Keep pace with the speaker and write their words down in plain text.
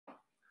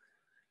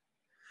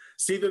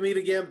Steve and Meet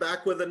again,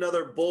 back with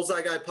another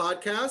BullsEye Guy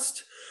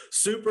podcast.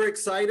 Super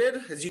excited,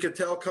 as you can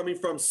tell, coming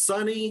from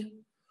sunny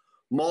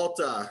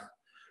Malta.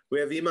 We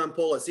have Eman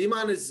Pulis.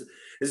 Eman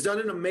has done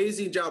an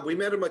amazing job. We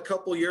met him a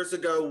couple years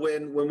ago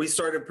when we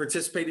started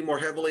participating more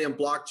heavily in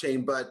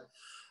blockchain, but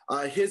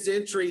his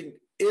entry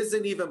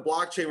isn't even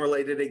blockchain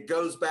related. It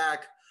goes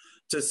back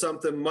to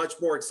something much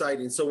more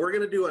exciting. So we're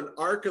going to do an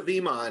arc of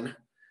Eman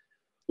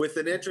with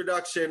an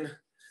introduction.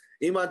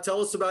 Eman,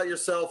 tell us about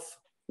yourself,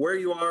 where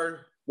you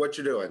are, what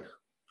you're doing.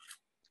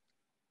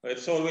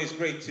 It's always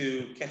great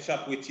to catch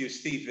up with you,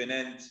 Stephen,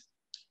 and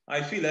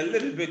I feel a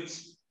little bit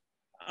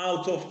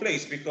out of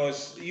place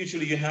because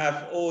usually you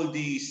have all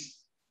these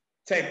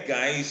tech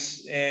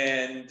guys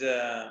and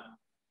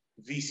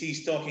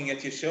VCs talking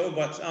at your show,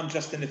 but I'm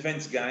just an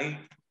events guy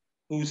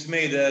who's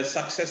made a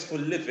successful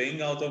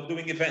living out of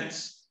doing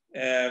events.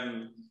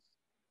 And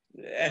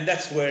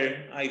that's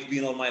where I've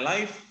been all my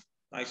life.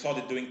 I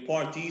started doing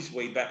parties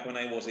way back when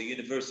I was a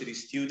university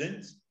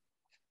student.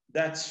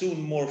 That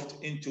soon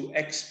morphed into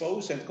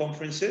expos and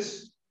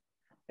conferences.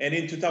 And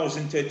in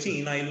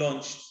 2013, I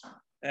launched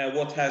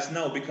what has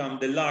now become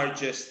the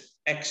largest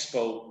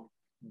expo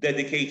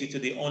dedicated to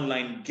the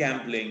online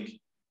gambling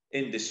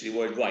industry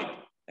worldwide.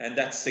 And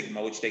that's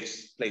SiGMA, which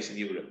takes place in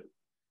Europe.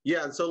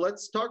 Yeah, and so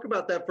let's talk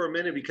about that for a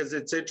minute because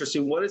it's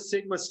interesting. What does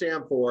SiGMA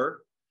stand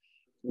for?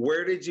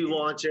 Where did you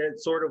launch it?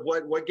 Sort of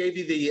what gave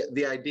you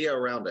the idea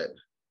around it?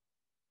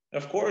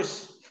 Of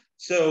course.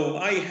 So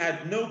I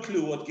had no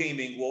clue what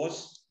gaming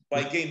was.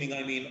 By gaming,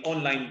 I mean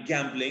online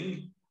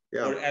gambling,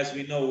 or as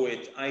we know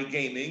it,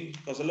 iGaming,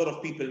 because a lot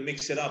of people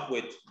mix it up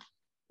with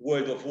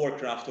World of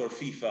Warcraft or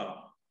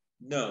FIFA.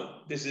 No,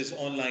 this is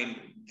online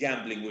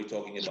gambling we're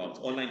talking about.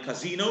 Online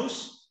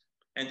casinos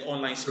and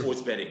online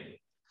sports betting.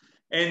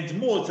 And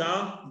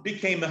Malta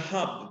became a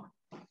hub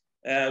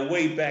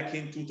way back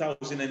in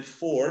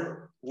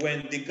 2004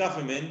 when the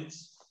government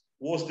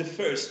was the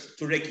first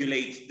to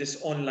regulate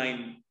this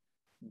online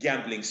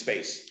gambling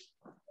space.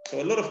 So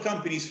a lot of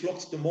companies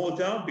flocked to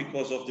Malta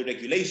because of the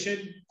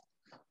regulation,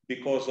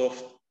 because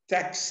of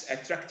tax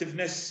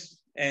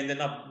attractiveness, and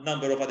a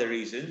number of other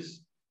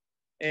reasons.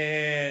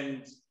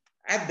 And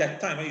at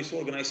that time, I used to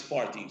organize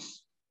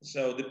parties.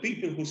 So the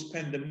people who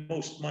spend the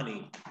most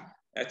money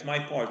at my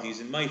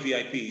parties and my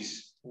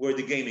VIPs were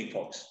the gaming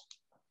folks.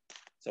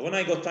 So when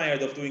I got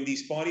tired of doing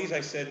these parties,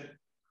 I said,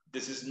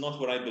 this is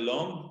not where I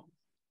belong.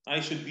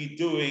 I should be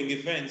doing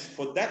events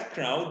for that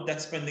crowd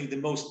that's spending the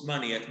most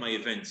money at my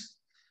events.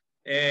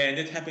 And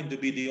it happened to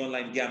be the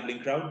online gambling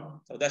crowd.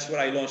 So that's where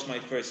I launched my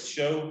first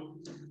show.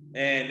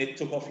 And it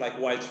took off like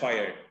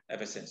wildfire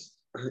ever since.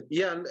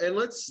 Yeah, and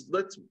let's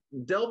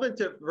delve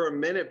into it for a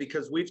minute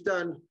because we've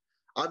done,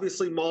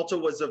 obviously Malta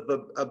was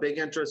a big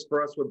interest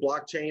for us with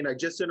blockchain. I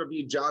just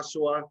interviewed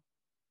Joshua,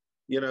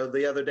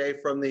 the other day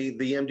from the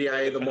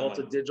MDIA, the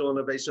Malta Digital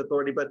Innovation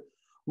Authority. But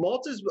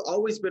Malta's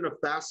always been a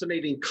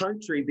fascinating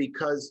country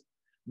because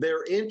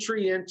their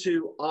entry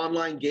into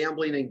online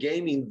gambling and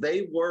gaming,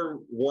 they were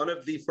one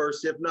of the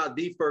first, if not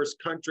the first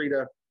country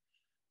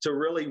to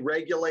really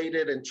regulate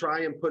it and try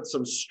and put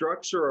some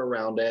structure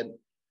around it.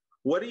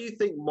 What do you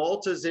think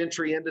Malta's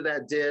entry into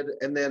that did?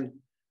 And then,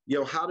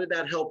 how did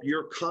that help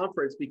your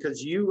conference?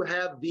 Because you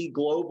have the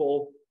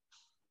global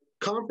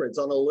conference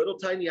on a little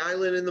tiny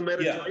island in the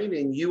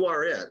Mediterranean. You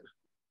are it.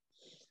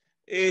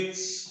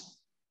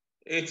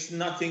 It's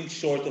nothing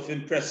short of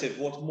impressive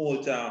what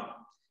Malta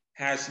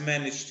has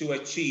managed to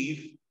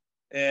achieve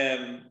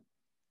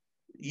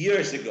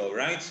years ago,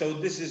 right? So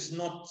this is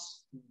not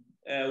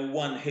a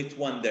one-hit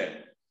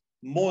wonder.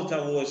 Malta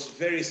was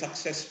very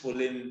successful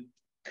in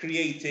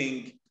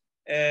creating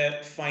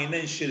a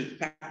financial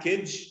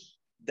package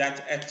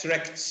that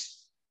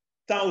attracts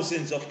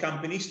thousands of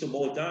companies to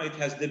Malta. It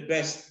has the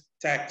best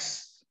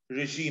tax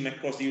regime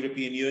across the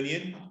European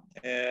Union.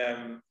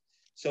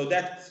 So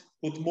that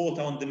put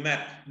Malta on the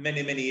map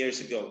many, many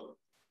years ago.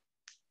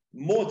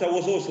 Malta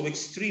was also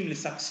extremely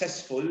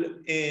successful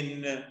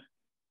in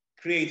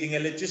creating a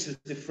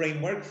legislative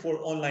framework for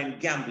online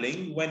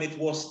gambling when it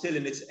was still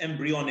in its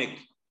embryonic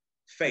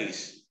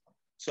phase.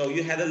 So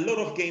you had a lot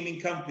of gaming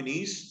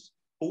companies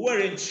who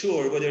weren't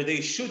sure whether they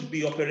should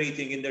be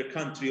operating in their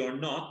country or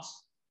not,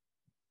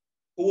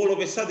 who all of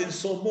a sudden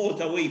saw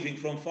Malta waving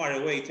from far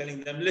away,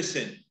 telling them,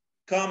 listen,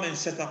 come and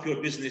set up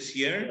your business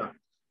here. Yeah.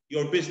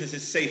 Your business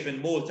is safe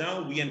in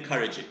Malta. We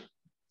encourage it.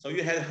 So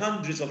you had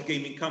hundreds of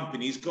gaming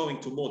companies going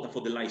to Malta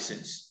for the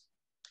license.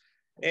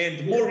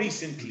 And more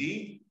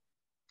recently,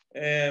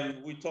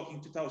 we're talking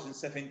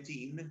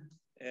 2017,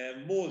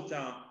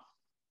 Malta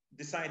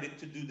decided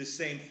to do the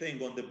same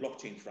thing on the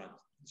blockchain front.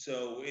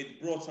 So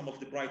it brought some of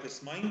the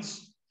brightest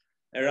minds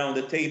around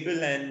the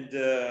table and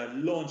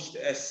launched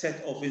a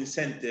set of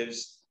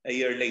incentives a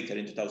year later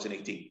in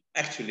 2018.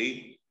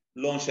 Actually,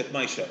 launched at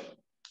my show.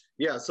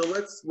 Yeah, so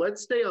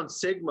let's stay on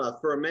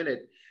SiGMA for a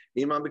minute,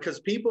 Eman, because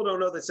people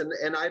don't know this,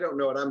 and I don't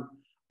know it.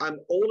 I'm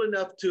old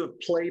enough to have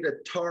played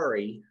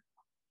Atari,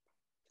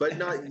 but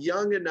not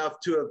young enough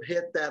to have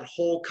hit that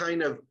whole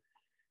kind of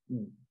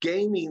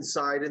gaming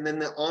side and then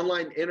the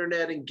online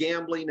internet and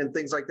gambling and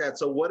things like that.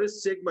 So what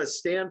does SiGMA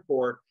stand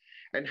for?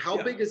 And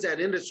how big is that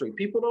industry?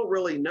 People don't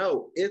really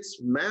know.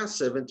 It's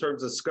massive in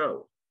terms of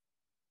scope.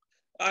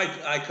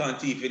 I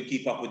can't even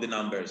keep up with the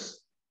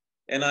numbers.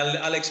 And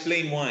I'll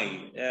explain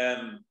why.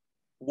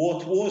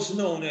 What was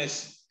known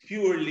as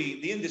purely,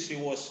 the industry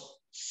was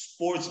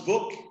sports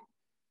book.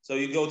 So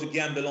you go to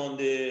gamble on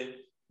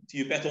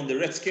you bet on the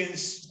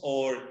Redskins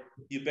or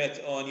you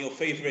bet on your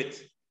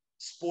favorite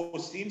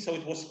sports team. So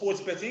it was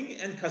sports betting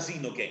and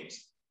casino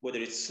games, whether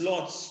it's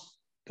slots,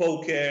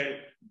 poker,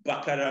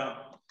 baccarat.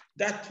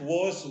 That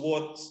was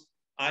what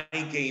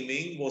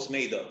iGaming was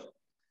made of.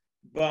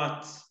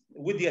 But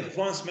with the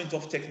advancement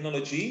of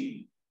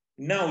technology,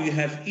 now you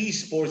have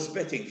esports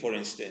betting, for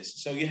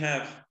instance. So you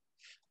have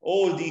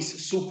all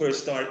these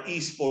superstar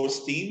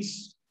esports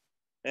teams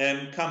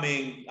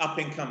coming up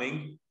and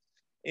coming,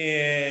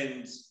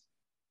 and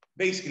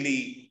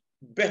basically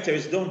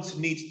bettors don't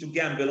need to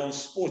gamble on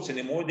sports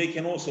anymore. They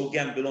can also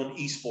gamble on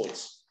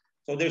esports.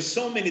 So there's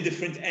so many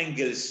different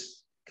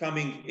angles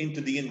coming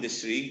into the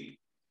industry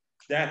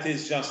that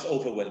is just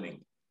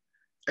overwhelming.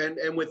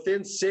 And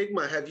within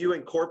SiGMA, have you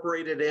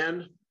incorporated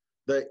in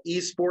the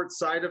esports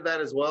side of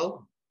that as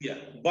well? Yeah,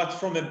 but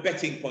from a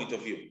betting point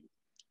of view.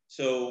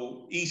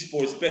 So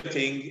esports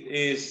betting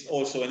is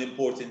also an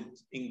important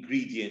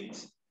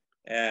ingredient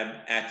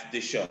at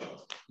the show.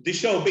 The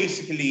show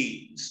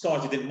basically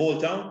started in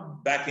Malta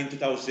back in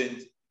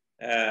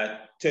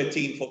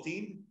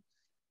 2013-14,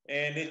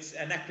 and it's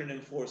an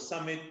acronym for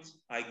Summit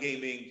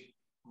iGaming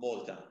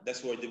Malta.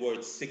 That's where the word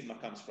SiGMA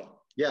comes from.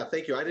 Yeah,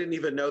 thank you. I didn't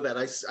even know that.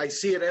 I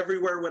see it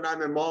everywhere when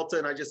I'm in Malta,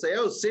 and I just say,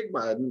 "Oh,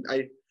 SiGMA," and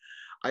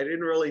I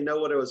didn't really know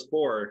what it was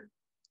for.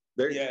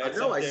 There, yeah,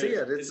 I see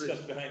it. It's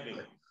just behind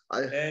me.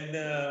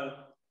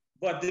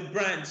 But the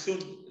brand soon,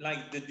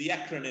 like the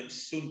acronym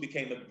soon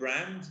became a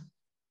brand,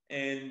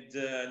 and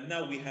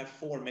now we have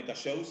 4 mega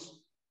shows.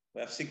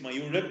 We have SiGMA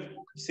Europe,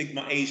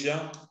 SiGMA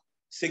Asia,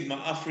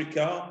 SiGMA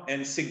Africa,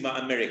 and SiGMA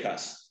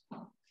Americas.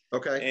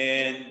 Okay.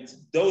 And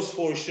those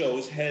 4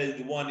 shows,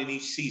 held one in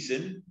each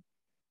season,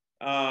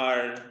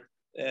 are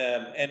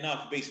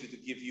enough basically to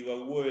give you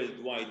a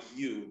worldwide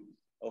view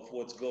of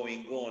what's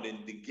going on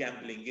in the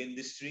gambling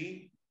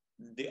industry,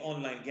 the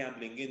online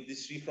gambling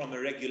industry, from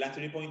a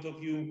regulatory point of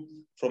view,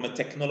 from a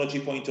technology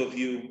point of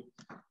view,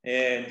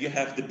 and you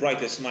have the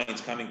brightest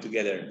minds coming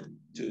together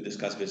to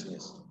discuss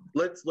business.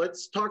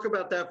 Let's talk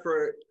about that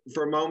for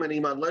a moment,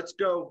 Eman. Let's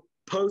go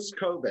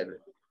post-COVID,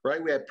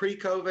 right? We had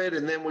pre-COVID,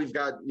 and then we've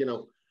got,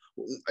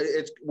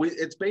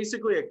 it's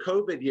basically a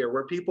COVID year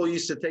where people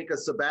used to take a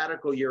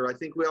sabbatical year. I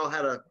think we all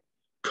had a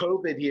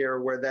COVID year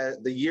where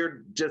the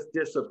year just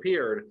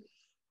disappeared.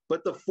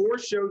 But the 4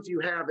 shows you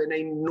have in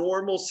a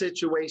normal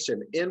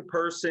situation, in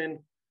person,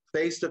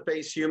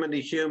 face-to-face, human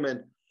to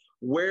human,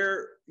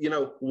 where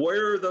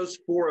are those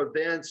 4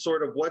 events?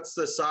 Sort of, what's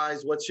the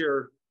size? What's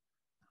your,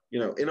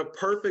 in a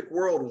perfect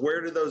world,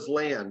 where do those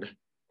land?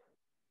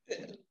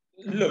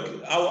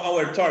 Look,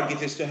 our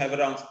target is to have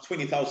around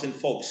 20,000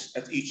 folks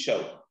at each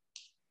show.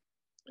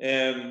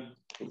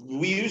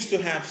 We used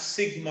to have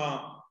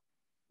SiGMA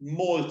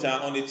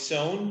Malta on its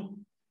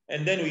own,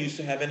 and then we used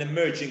to have an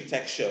emerging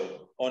tech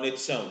show on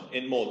its own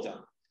in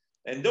Malta.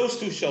 And those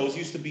 2 shows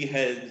used to be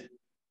held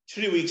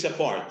 3 weeks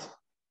apart.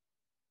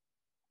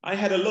 I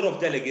had a lot of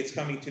delegates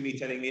coming to me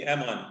telling me,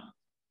 "Eman,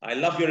 I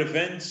love your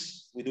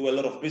events. We do a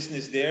lot of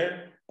business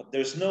there, but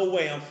there's no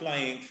way I'm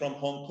flying from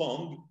Hong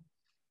Kong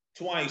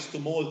twice to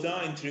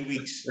Malta in 3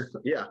 weeks."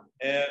 Yeah.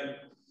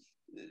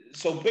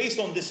 So based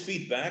on this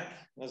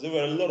feedback, because there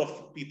were a lot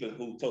of people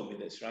who told me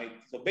this,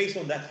 right? So based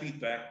on that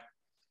feedback,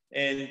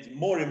 and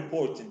more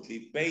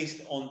importantly,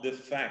 based on the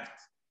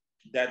fact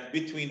that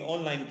between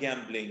online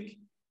gambling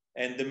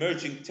and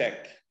emerging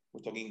tech,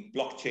 we're talking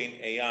blockchain,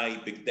 AI,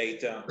 big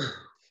data,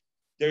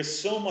 there's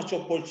so much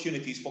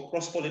opportunities for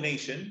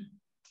cross-pollination,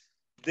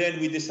 then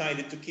we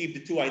decided to keep the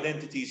 2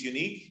 identities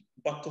unique,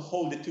 but to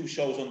hold the 2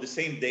 shows on the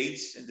same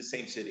dates in the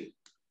same city.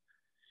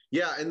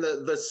 Yeah, and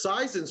the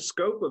size and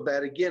scope of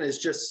that, again, is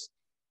just,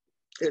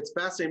 it's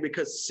fascinating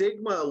because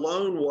SiGMA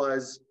alone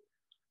was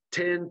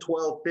 10,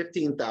 12,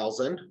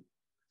 15,000.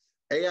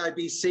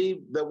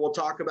 AIBC that we'll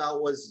talk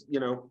about was,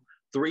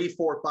 3,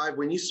 4, 5.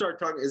 When you start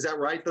talking, is that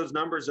right? Those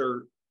numbers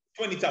are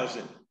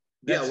 20,000.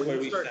 That's where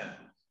we stand.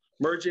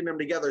 Merging them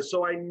together.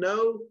 So I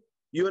know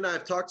you and I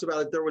have talked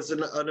about it. There was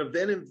an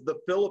event in the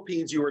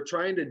Philippines you were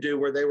trying to do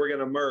where they were going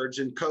to merge,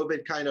 and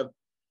COVID kind of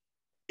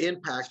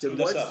impacted.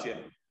 What's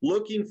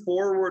looking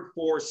forward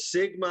for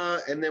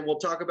SiGMA, and then we'll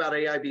talk about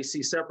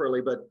AIBC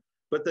separately, but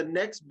the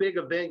next big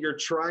event you're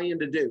trying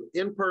to do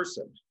in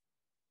person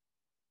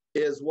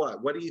is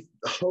what? What do you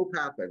hope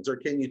happens, or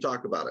can you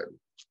talk about it?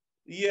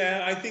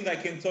 Yeah, I think I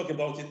can talk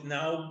about it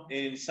now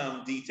in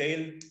some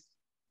detail,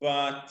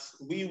 but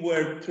we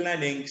were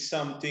planning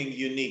something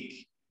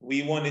unique.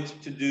 We wanted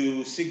to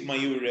do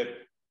SiGMA Europe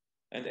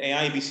and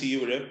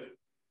AIBC Europe,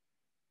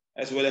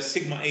 as well as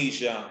SiGMA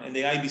Asia and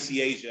the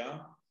AIBC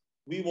Asia.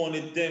 We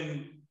wanted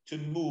them to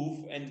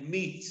move and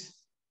meet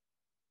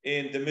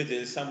in the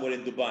middle, somewhere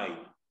in Dubai.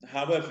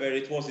 However,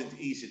 it wasn't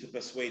easy to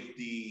persuade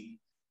the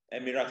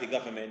Emirati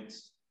government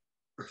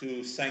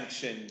to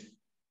sanction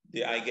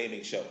the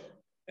iGaming show.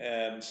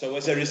 So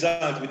as a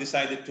result, we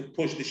decided to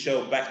push the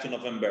show back to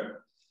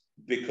November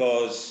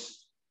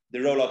because the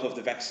rollout of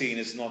the vaccine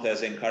is not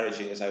as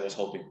encouraging as I was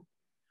hoping.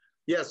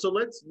 Yeah, so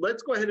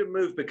let's go ahead and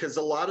move, because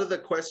a lot of the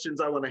questions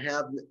I want to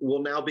have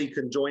will now be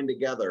conjoined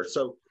together.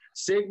 So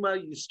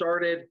SiGMA, you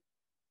started,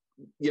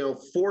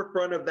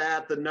 forefront of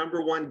that, the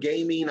 #1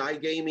 gaming,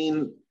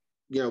 iGaming,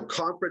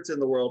 conference in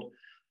the world.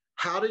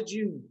 How did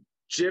you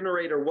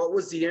generate, or what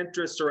was the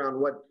interest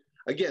around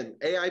again,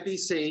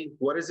 AIBC,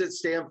 what does it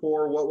stand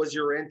for? What was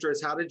your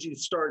interest? How did you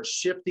start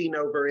shifting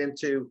over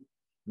into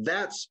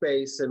that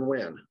space, and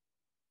when?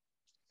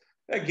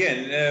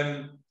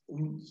 Again,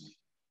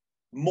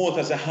 Malta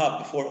as a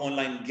hub for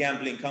online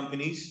gambling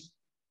companies.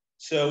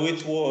 So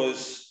it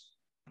was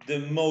the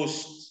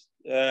most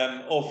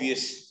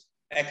obvious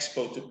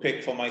expo to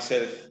pick for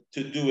myself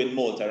to do in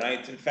Malta,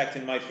 right? In fact,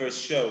 in my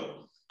first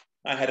show,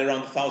 I had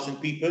around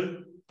 1,000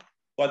 people,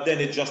 but then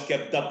it just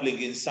kept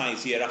doubling in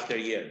size year after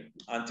year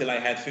until I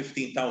had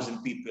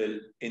 15,000 people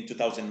in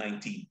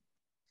 2019.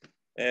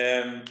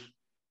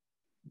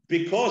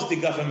 Because the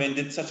government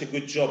did such a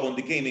good job on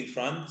the gaming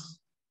front,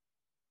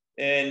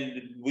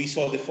 and we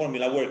saw the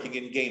formula working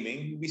in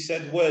gaming, we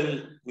said,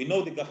 well, we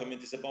know the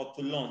government is about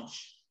to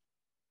launch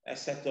a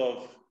set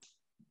of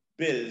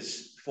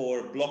bills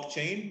for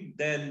blockchain,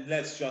 then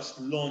let's just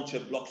launch a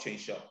blockchain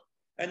show.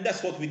 And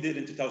that's what we did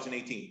in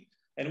 2018.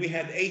 And we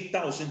had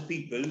 8,000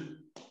 people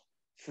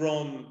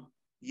from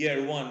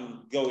year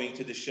one going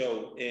to the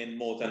show in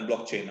Malta and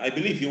blockchain. I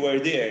believe you were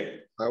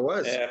there. I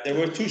was. There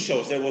were two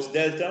shows. There was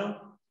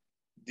Delta,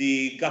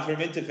 the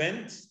government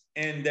event,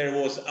 and there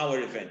was our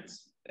event.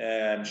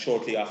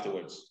 Shortly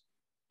afterwards.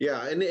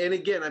 Yeah, and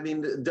again, I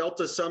mean,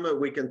 Delta Summit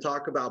we can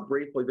talk about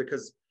briefly,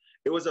 because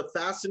it was a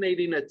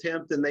fascinating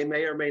attempt, and they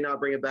may or may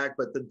not bring it back,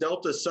 but the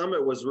Delta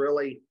Summit was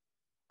really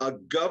a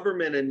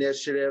government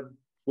initiative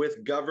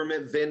with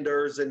government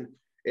vendors, and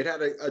it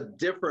had a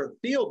different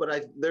feel,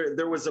 but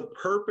there was a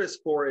purpose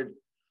for it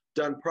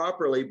done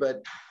properly.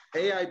 But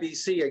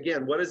AIBC,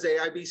 again, what does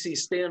AIBC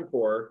stand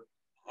for?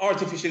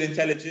 Artificial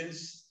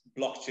Intelligence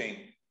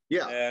Blockchain.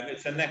 Yeah.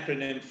 It's an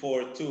acronym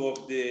for two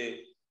of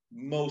the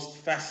most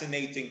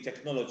fascinating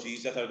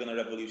technologies that are going to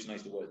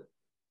revolutionize the world.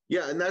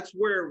 Yeah, and that's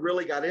where it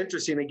really got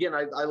interesting. Again,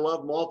 I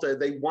love Malta.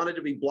 They wanted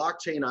to be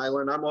blockchain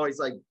island. I'm always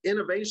like,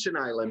 innovation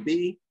island.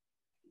 Be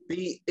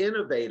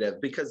innovative,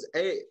 because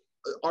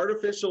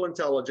artificial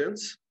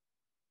intelligence,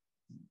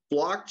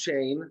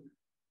 blockchain,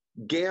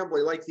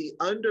 gambling, like the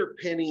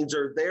underpinnings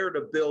are there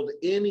to build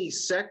any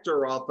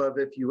sector off of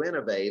if you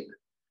innovate.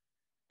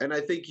 And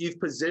I think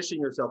you've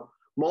positioned yourself.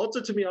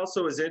 Malta to me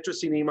also is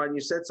interesting, Eman.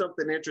 You said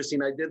something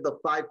interesting. I did the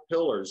 5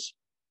 pillars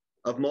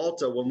of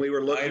Malta when we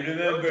were looking. I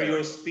remember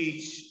your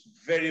speech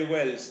very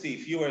well,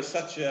 Steve. You were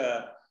such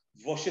a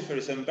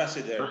vociferous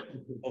ambassador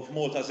of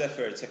Malta's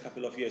efforts a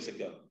couple of years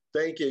ago.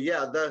 Thank you.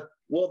 Yeah. The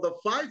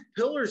 5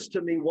 pillars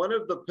to me, one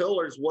of the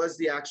pillars was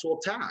the actual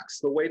tax,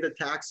 the way the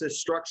tax is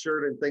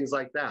structured and things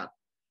like that.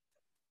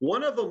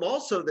 One of them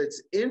also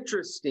that's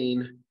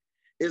interesting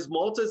is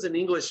Malta's an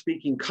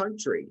English-speaking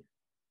country.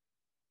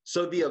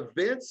 So the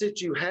events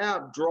that you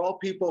have draw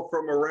people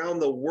from around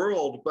the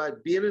world,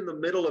 but being in the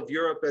middle of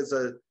Europe as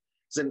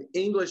an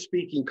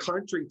English-speaking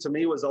country to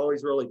me was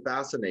always really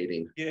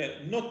fascinating.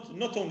 Yeah,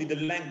 not only the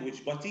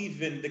language, but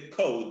even the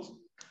code.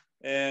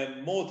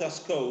 Malta's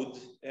code,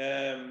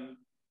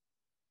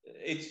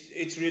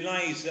 it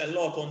relies a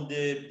lot on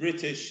the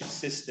British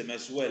system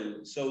as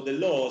well. So the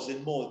laws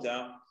in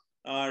Malta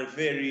are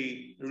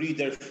very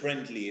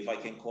reader-friendly, if I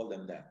can call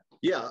them that.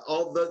 Yeah,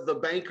 all the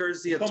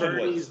bankers, the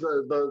attorneys,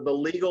 the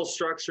legal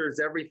structures,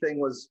 everything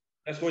was.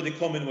 That's where the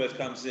Commonwealth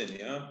comes in,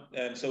 yeah?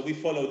 And so we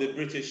follow the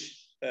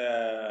British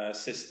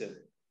system.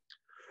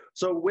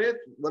 So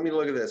let me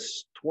look at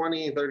this,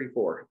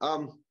 2034.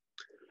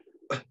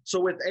 So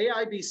with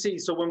AIBC,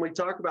 so when we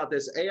talk about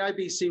this,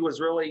 AIBC was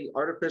really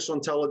artificial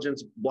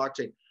intelligence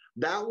blockchain.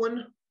 That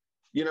one,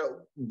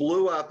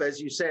 blew up,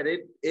 as you said,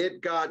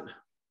 it got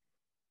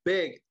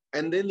big.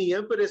 And then the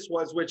impetus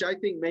was, which I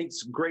think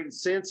makes great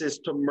sense, is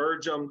to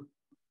merge them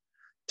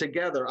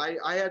together.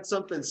 I had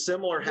something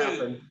similar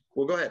happen.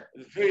 Well, go ahead.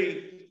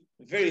 Very,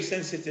 very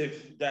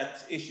sensitive,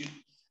 that issue.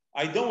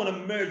 I don't want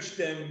to merge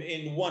them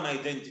in one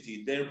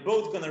identity. They're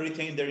both going to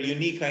retain their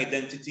unique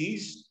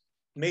identities,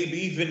 maybe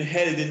even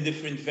held in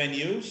different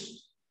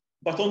venues,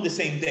 but on the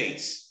same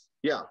dates.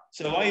 Yeah.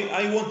 So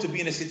I want to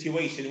be in a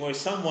situation where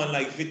someone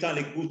like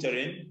Vitalik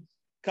Buterin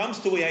comes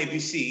to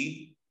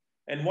AIBC,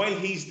 and while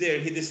he's there,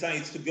 he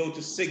decides to go to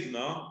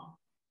SiGMA.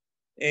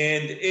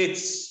 And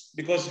it's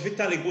because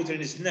Vitalik Buterin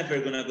is never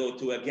going to go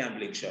to a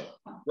gambling show.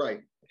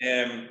 Right.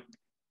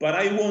 But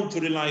I want to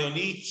rely on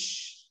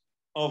each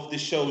of the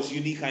show's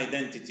unique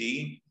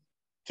identity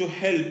to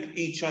help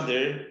each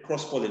other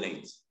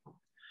cross-pollinate.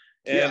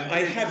 I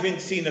haven't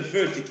seen a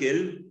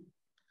vertical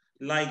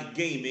like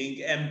gaming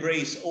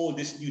embrace all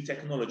this new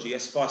technology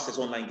as fast as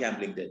online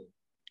gambling did.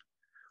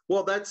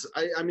 Well,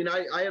 I mean,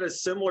 I had a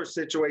similar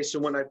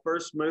situation when I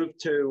first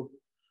moved to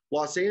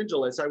Los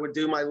Angeles. I would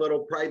do my little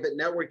private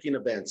networking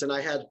events, and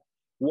I had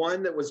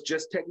one that was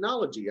just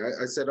technology.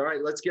 I said, all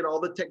right, let's get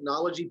all the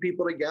technology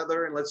people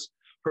together and let's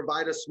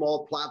provide a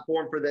small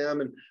platform for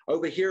them. And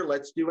over here,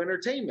 let's do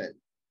entertainment.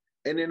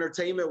 And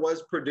entertainment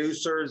was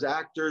producers,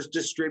 actors,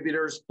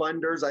 distributors,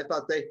 funders. I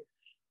thought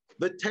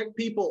the tech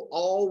people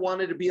all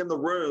wanted to be in the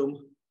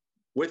room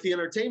with the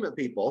entertainment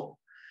people.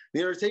 The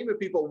entertainment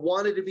people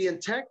wanted to be in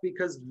tech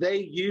because they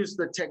use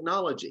the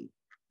technology.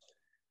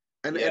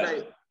 And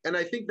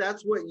I think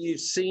that's what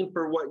you've seen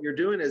for what you're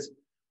doing is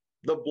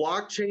the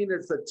blockchain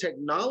as the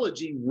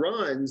technology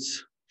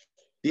runs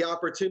the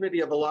opportunity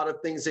of a lot of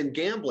things in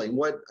gambling.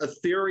 What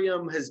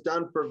Ethereum has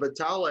done for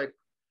Vitalik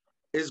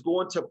is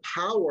going to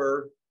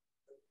power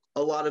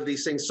a lot of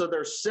these things. So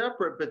they're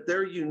separate, but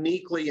they're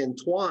uniquely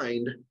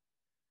entwined.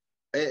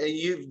 And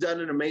you've done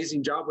an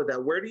amazing job with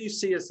that. Where do you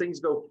see as things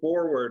go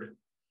forward,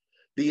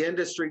 the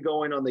industry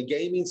going on the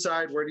gaming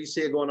side? Where do you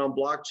see it going on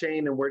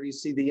blockchain? And where do you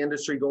see the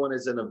industry going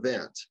as an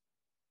event?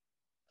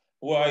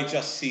 Well, I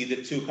just see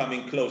the two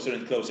coming closer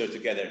and closer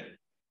together.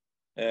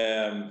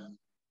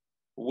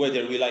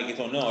 Whether we like it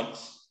or not,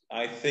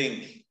 I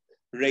think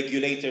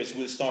regulators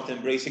will start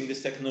embracing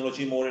this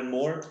technology more and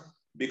more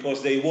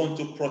because they want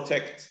to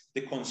protect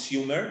the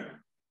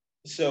consumer.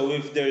 So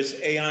if there's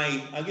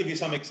AI, I'll give you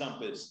some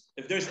examples.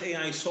 If there's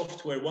AI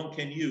software one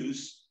can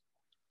use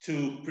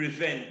to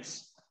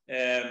prevent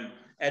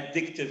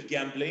addictive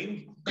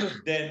gambling,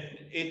 then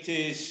it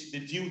is the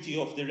duty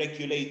of the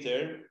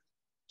regulator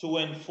to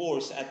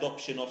enforce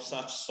adoption of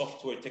such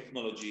software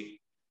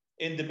technology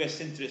in the best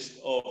interest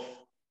of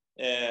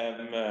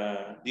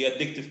the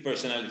addictive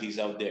personalities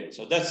out there.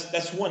 So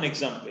that's one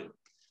example.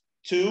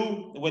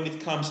 Two, when it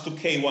comes to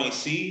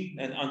KYC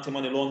and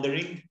anti-money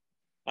laundering,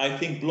 I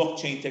think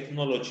blockchain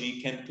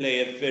technology can play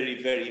a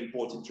very, very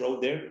important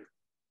role there,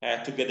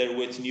 together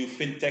with new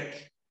fintech,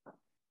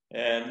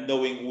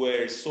 knowing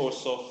where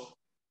source of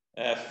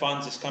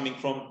funds is coming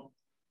from.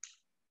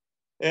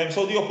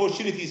 So the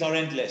opportunities are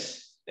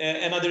endless.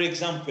 Another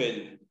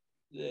example,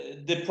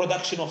 the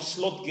production of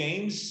slot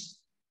games,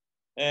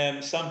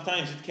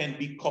 sometimes it can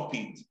be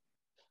copied.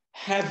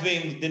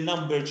 Having the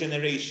number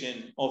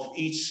generation of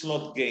each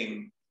slot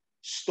game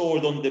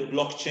stored on the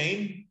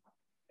blockchain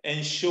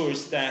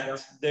ensures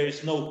that there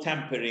is no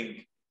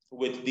tampering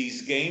with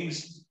these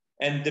games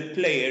and the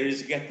player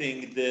is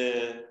getting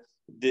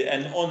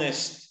an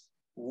honest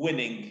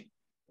winning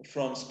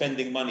from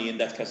spending money in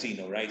that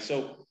casino, right?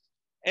 So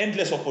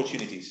endless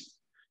opportunities.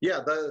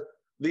 Yeah,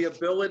 the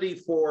ability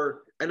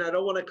for, and I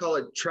don't want to call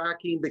it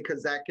tracking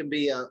because that can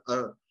be a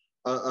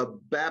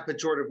bad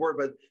pejorative word,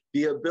 but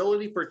the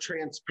ability for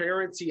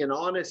transparency and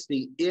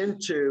honesty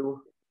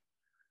into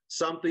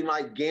something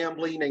like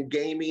gambling and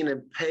gaming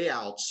and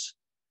payouts.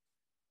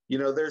 You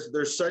know,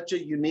 there's such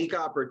a unique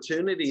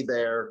opportunity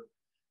there,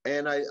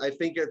 and I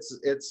think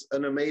it's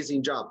an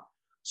amazing job.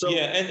 So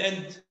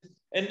yeah,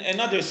 and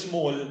another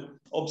small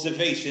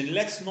observation.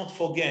 Let's not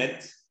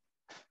forget,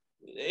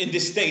 in the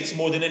States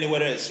more than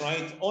anywhere else,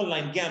 right?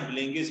 Online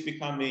gambling is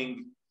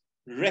becoming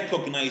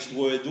recognized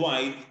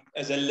worldwide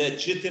as a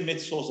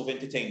legitimate source of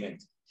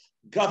entertainment.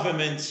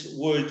 Governments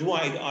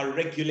worldwide are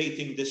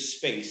regulating this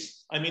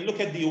space. I mean,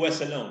 look at the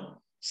US alone.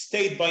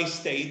 State by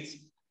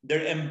state,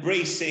 they're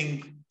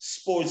embracing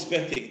sports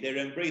betting, they're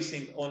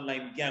embracing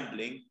online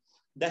gambling.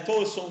 That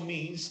also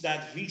means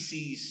that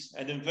VCs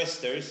and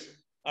investors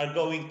are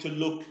going to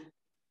look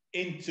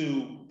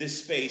into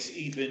this space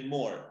even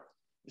more.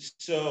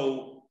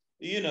 So,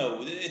 you know,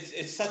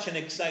 it's such an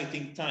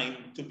exciting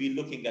time to be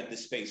looking at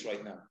this space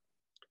right now.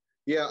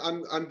 Yeah,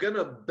 I'm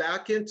gonna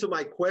back into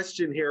my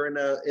question here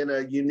in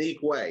a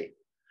unique way.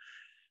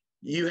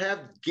 You have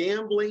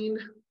gambling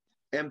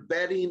and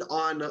betting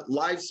on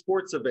live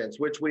sports events,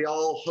 which we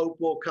all hope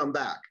will come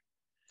back.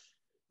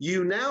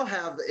 You now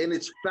have, and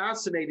it's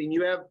fascinating,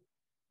 you have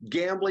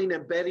gambling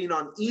and betting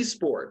on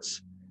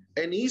esports.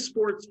 And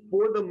esports,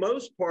 for the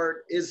most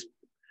part, is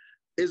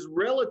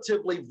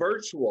relatively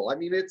virtual. I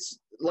mean, it's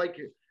like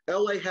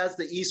LA has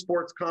the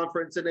esports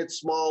conference and it's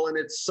small and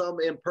it's some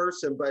in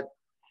person, but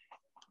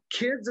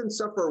kids and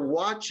stuff are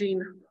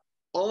watching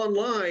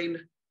online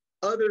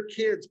other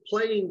kids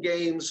playing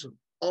games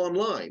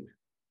online.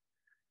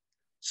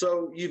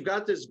 So you've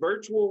got this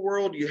virtual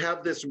world, you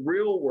have this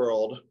real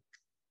world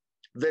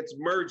that's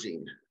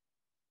merging.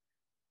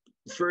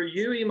 For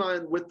you,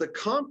 Eman, with the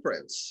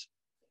conference,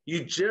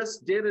 you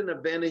just did an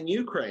event in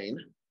Ukraine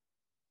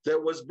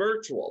that was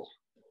virtual.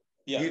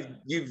 Yeah.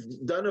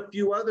 You've done a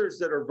few others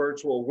that are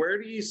virtual.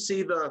 Where do you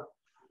see the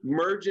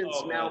mergence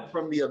now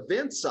from the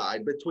event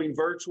side between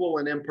virtual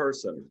and in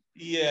person?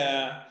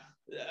 Yeah.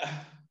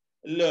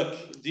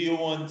 Look, do you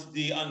want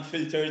the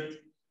unfiltered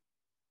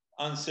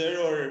answer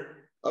or?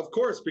 Of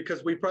course,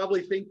 because we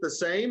probably think the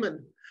same. And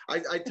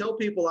I tell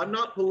people I'm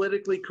not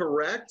politically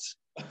correct.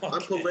 Okay.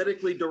 I'm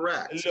politically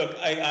direct. Look,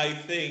 I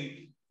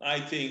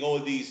think all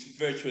these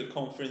virtual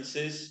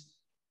conferences,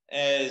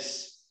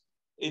 as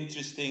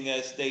interesting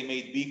as they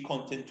may be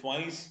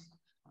content-wise,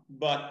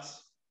 but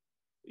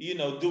you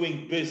know,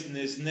 doing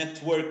business,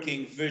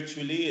 networking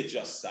virtually, it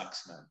just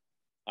sucks, man.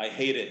 I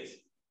hate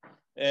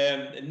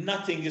it.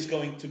 Nothing is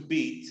going to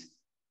beat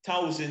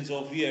thousands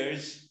of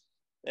years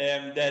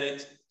that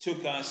it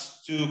took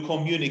us to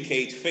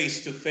communicate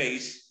face to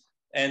face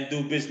and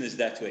do business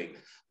that way.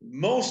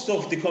 Most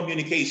of the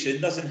communication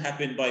doesn't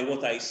happen by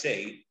what I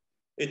say.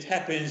 It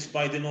happens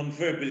by the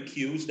nonverbal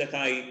cues that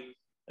I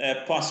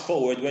pass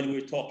forward when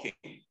we're talking.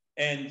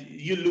 And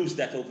you lose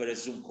that over a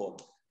Zoom call,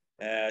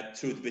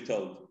 truth be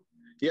told.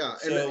 Yeah,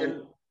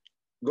 and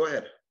go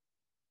ahead.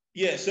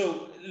 Yeah,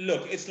 so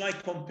look, it's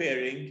like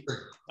comparing,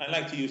 I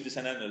like to use this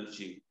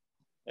analogy.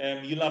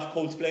 You love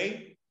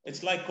Coldplay?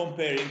 It's like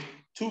comparing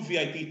 2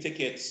 VIP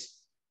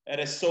tickets at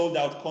a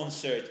sold-out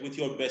concert with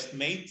your best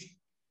mate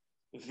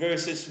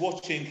versus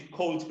watching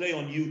Coldplay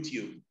on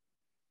YouTube.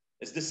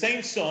 It's the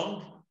same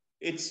song,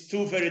 it's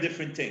 2 very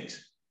different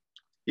things.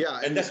 Yeah,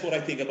 and that's what I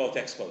think about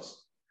expos.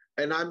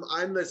 And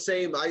I'm the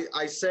same.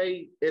 I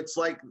say it's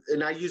like,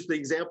 and I use the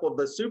example of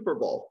the Super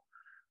Bowl.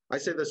 I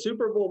say the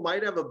Super Bowl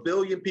might have 1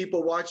 billion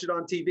people watch it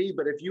on TV,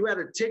 but if you had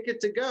a ticket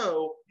to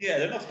go, yeah,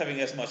 they're not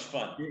having as much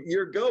fun.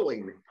 You're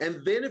going.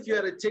 And then if you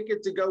had a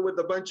ticket to go with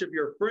a bunch of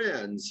your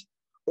friends,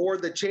 or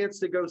the chance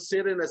to go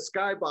sit in a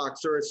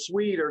skybox or a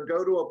suite or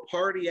go to a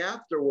party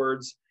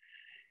afterwards,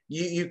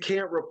 you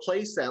can't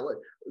replace that.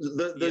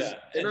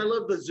 And I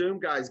love the Zoom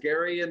guys,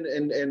 Gary and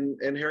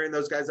Harry and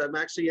those guys. I'm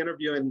actually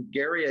interviewing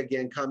Gary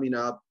again coming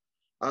up.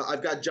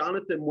 I've got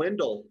Jonathan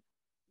Wendell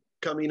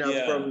coming up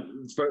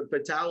from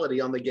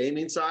Fatality on the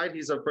gaming side.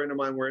 He's a friend of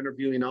mine we're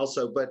interviewing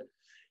also. But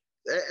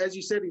as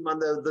you said, Eman,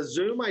 the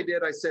Zoom I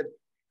did, I said,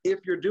 if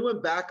you're doing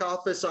back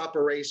office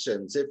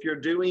operations, if you're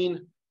doing,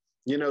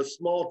 you know,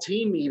 small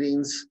team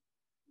meetings,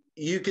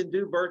 you can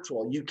do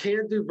virtual. You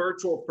can't do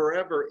virtual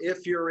forever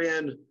if you're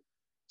in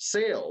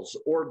sales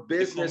or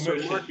business or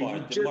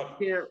marketing. You just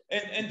can't.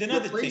 And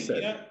another thing,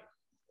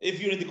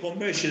 if you're in the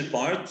commercial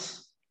part,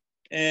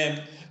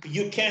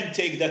 you can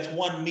take that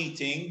one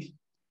meeting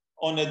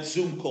on a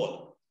Zoom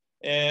call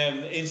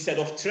instead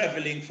of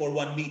traveling for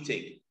one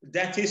meeting.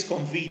 That is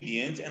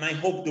convenient, and I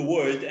hope the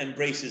world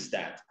embraces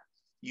that.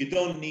 You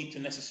don't need to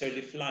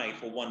necessarily fly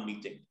for one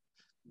meeting.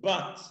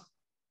 But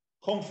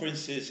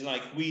conferences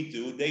like we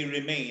do, they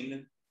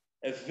remain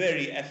a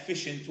very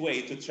efficient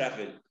way to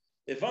travel.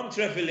 If I'm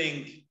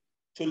traveling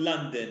to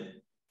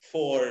London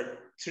for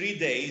 3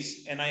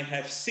 days and I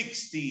have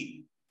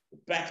 60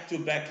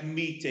 back-to-back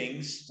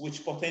meetings,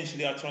 which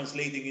potentially are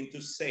translating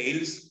into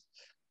sales,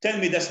 tell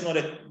me that's not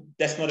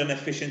an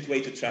efficient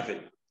way to travel.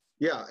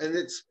 Yeah, and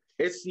it's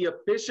the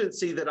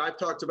efficiency that I've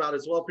talked about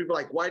as well. People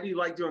are like, why do you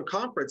like doing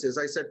conferences?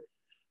 I said,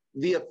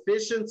 the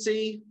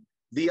efficiency,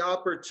 the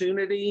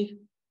opportunity,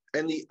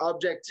 and the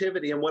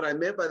objectivity. And what I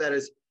meant by that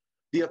is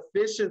the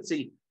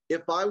efficiency.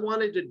 If I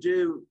wanted to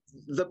do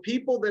the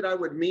people that I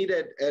would meet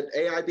at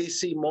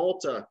AIBC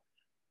Malta,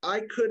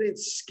 I couldn't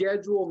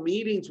schedule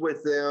meetings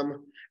with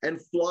them and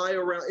fly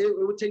around. It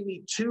would take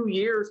me 2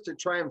 years to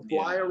try and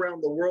fly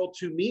around the world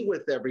to meet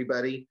with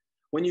everybody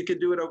when you could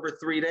do it over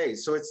 3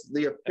 days. So it's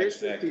the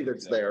efficiency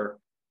that's there.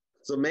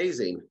 It's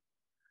amazing.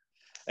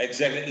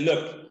 Exactly.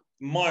 Look,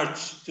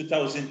 March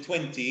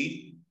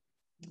 2020,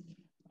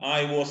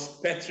 I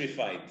was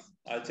petrified.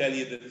 I'll tell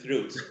you the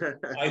truth.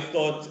 I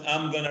thought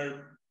I'm going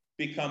to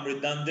become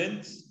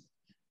redundant,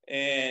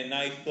 and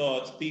I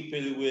thought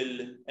people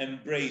will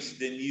embrace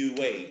the new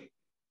way.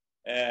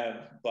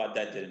 But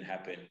that didn't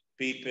happen.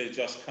 People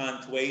just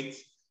can't wait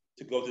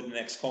to go to the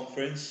next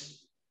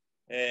conference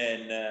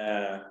and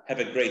have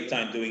a great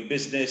time doing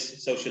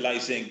business,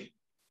 socializing.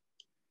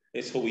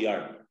 It's who we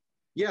are.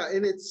 Yeah,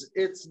 and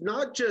it's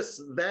not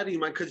just that,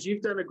 Eman, because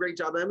you've done a great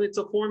job. I mean, it's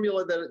a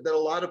formula that a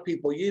lot of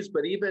people use,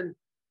 but even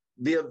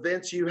the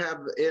events you have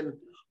in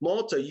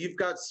Malta, you've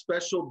got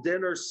special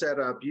dinners set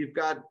up. You've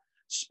got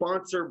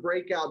sponsor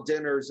breakout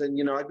dinners. And,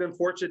 you know, I've been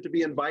fortunate to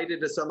be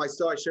invited to some. I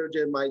showed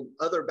you in my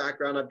other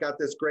background, I've got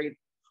this great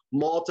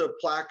Malta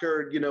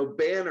placard, you know,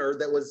 banner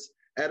that was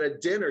at a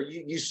dinner.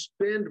 You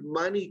spend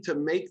money to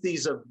make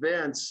these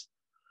events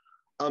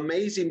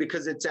amazing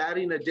because it's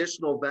adding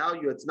additional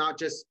value. It's not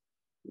just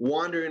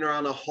wandering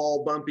around a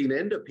hall bumping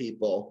into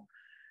people.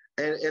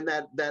 And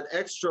that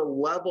extra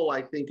level,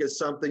 I think, is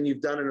something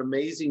you've done an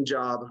amazing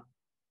job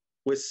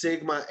with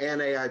SiGMA and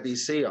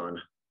AIBC on.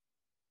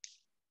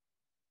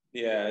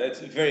 Yeah, that's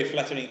very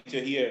flattering to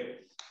hear.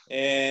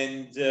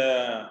 And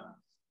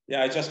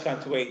I just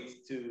can't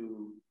wait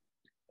to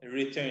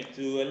return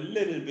to a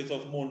little bit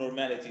of more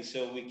normality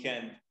so we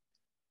can,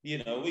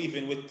 you know,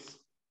 even with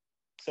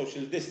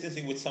social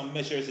distancing, with some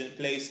measures in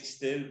place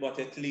still, but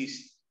at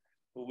least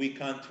we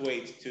can't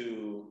wait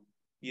to,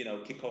 you know,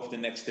 kick off the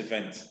next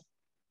event.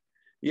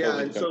 Yeah,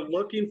 and so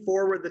looking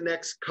forward the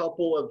next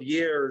couple of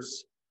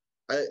years,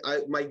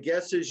 my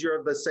guess is you're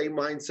of the same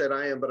mindset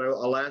I am, but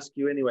I'll ask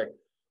you anyway.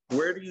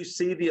 Where do you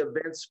see the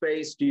event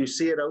space? Do you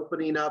see it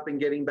opening up and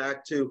getting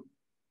back to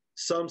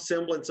some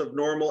semblance of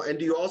normal? And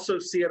do you also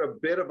see it a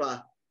bit of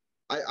a,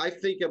 I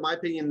think in my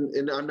opinion,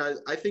 and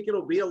I think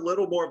it'll be a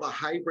little more of a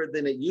hybrid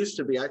than it used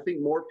to be. I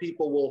think more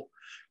people will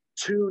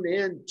tune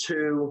in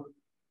to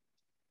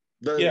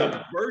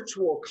the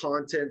virtual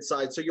content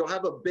side. So you'll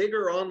have a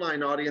bigger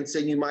online audience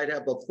than you might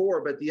have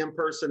before, but the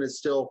in-person is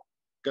still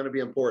going to be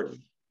important.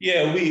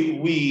 Yeah,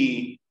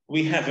 we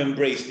have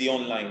embraced the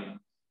online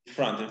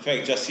front. In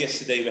fact, just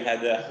yesterday we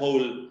had a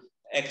whole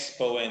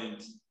expo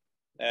and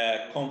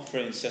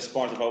conference as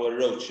part of our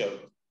roadshow.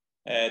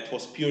 It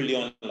was purely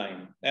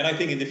online. And I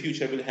think in the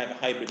future we'll have a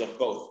hybrid of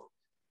both.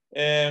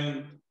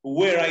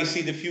 Where I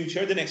see the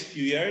future, the next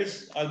few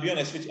years, I'll be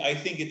honest with you, I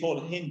think it all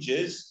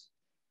hinges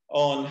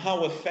on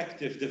how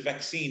effective the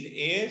vaccine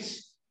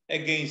is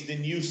against the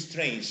new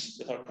strains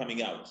that are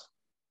coming out.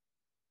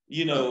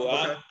 You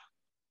know,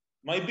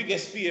 my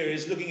biggest fear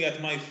is looking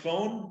at my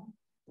phone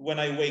when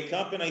I wake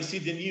up and I see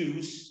the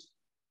news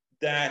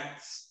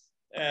that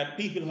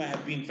people who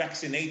have been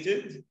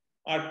vaccinated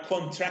are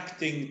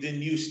contracting the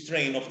new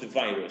strain of the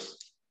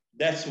virus.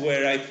 That's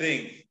where I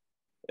think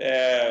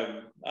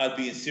I'll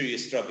be in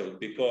serious trouble,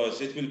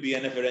 because it will be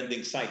a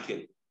never-ending cycle.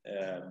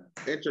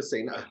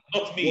 Interesting.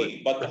 Not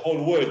me, but the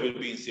whole world will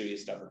be in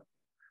serious trouble.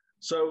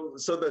 So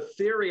the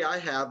theory I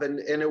have, and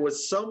it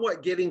was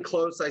somewhat getting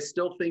close, I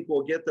still think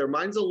we'll get there.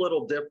 Mine's a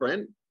little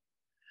different,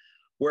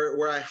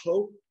 where I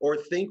hope or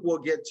think we'll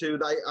get to.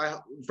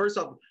 First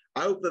off,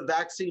 I hope the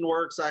vaccine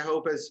works. I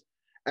hope,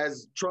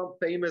 as Trump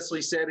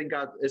famously said and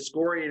got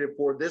excoriated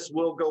for, this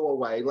will go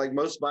away. Like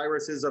most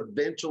viruses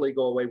eventually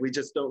go away. We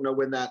just don't know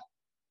when that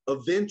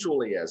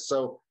eventually is.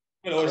 So,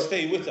 or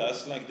stay with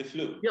us like the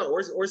flu. Yeah,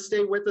 or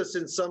stay with us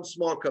in some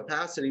small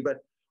capacity. But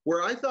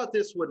where I thought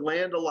this would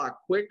land a lot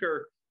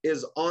quicker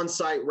is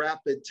on-site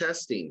rapid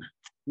testing.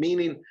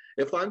 Meaning,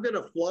 if I'm going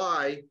to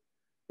fly,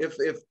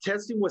 if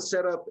testing was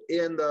set up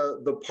in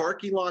the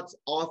parking lots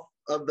off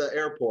of the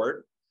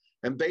airport,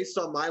 and based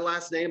on my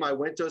last name, I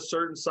went to a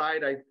certain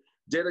site, I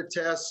did a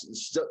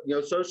test,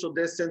 social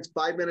distance,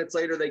 5 minutes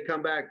later, they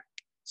come back,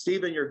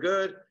 Stephen, you're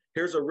good.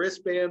 Here's a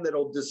wristband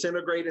that'll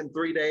disintegrate in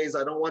 3 days.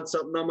 I don't want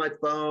something on my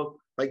phone.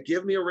 Like,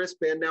 give me a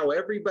wristband. Now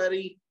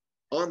everybody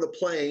on the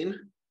plane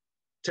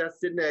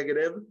tested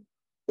negative,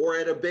 or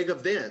at a big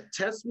event.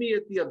 Test me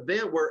at the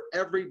event where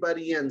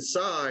everybody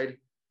inside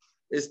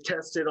is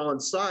tested on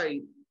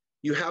site.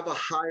 You have a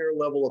higher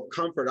level of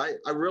comfort.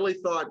 I really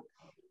thought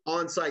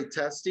on-site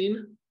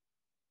testing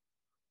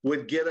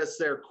would get us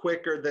there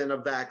quicker than a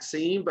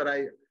vaccine, but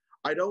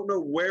I don't know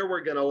where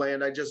we're going to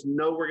land. I just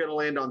know we're going to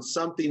land on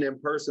something in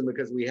person,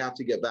 because we have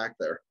to get back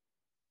there.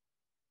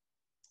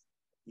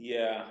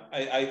 Yeah,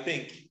 I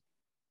think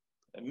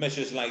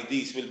measures like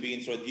these will be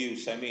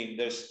introduced. I mean,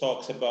 there's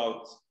talks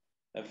about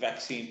a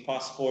vaccine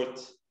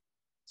passport.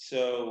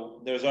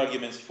 So there's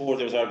arguments for,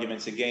 there's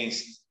arguments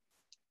against.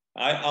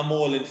 I'm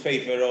all in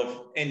favor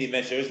of any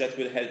measures that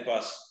will help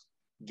us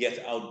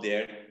get out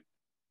there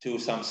to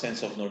some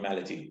sense of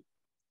normality.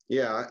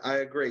 Yeah, I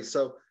agree.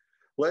 So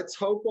let's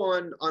hope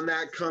on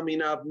that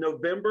coming up.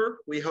 November,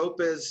 we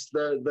hope, is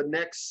the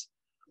next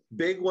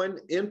big one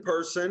in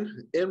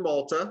person in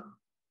Malta.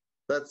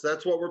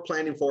 That's what we're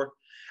planning for.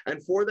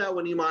 And for that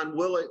one, Eman,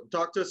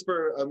 talk to us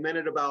for a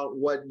minute about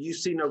what you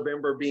see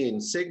November being.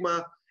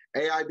 SiGMA,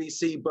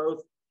 AIBC,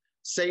 both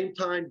same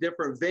time,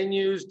 different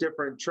venues,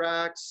 different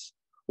tracks.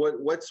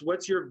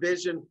 What's your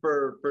vision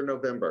for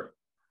November?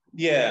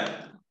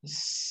 Yeah,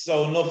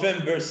 so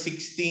November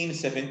 16,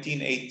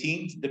 17,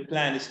 18, the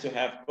plan is to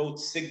have both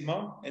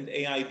SiGMA and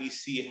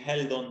AIBC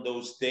held on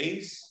those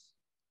days.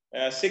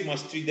 SiGMA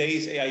is 3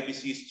 days,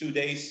 AIBC is 2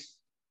 days.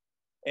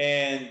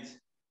 And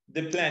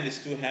the plan is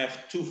to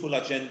have 2 full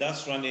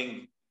agendas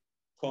running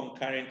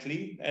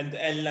concurrently, and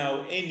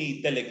allow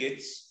any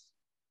delegates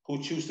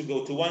who choose to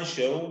go to one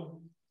show,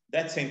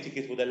 that same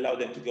ticket would allow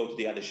them to go to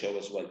the other show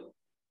as well.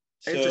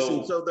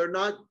 Interesting. So they're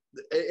not,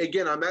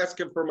 again, I'm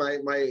asking for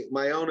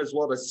my own as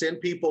well, to send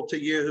people to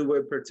you who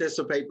would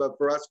participate, but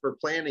for us, for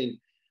planning,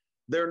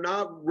 they're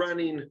not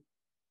running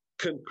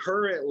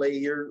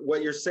concurrently.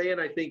 What you're saying,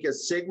 I think,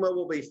 is SiGMA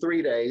will be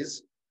 3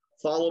 days,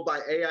 followed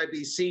by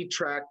AIBC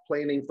track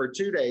planning for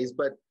 2 days,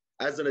 but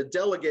as a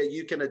delegate,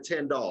 you can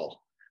attend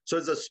all. So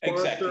as a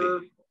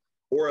sponsor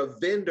or a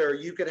vendor,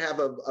 you could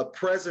have a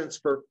presence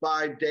for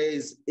 5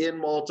 days in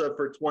Malta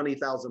for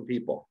 20,000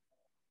 people.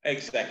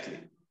 Exactly.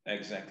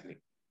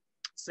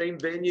 Same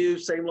venue,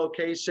 same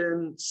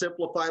location,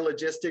 simplify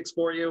logistics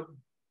for you?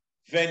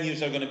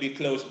 Venues are going to be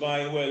close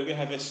by. Well, we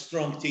have a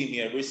strong team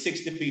here. We're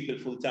 60 people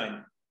full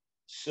time.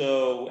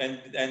 So, and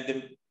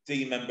the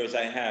team members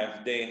I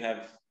have, they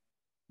have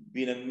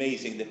been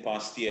amazing the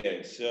past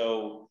year.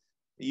 So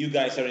you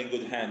guys are in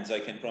good hands. I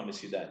can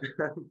promise you that.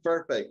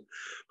 Perfect.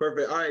 All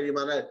right,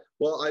 Eman.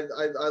 Well,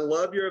 I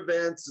love your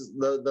events,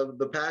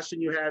 the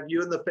passion you have.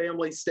 You and the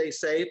family stay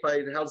safe.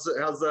 How's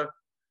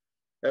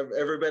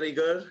everybody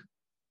good?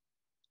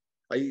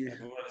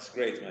 Everyone's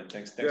great, man.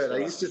 Thanks. Good. I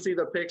used to see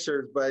the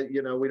pictures, but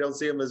we don't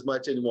see them as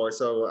much anymore.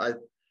 So I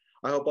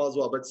hope all's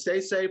well. But stay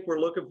safe. We're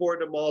looking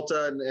forward to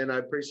Malta, and I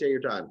appreciate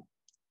your time.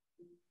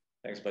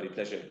 Thanks, buddy.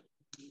 Pleasure.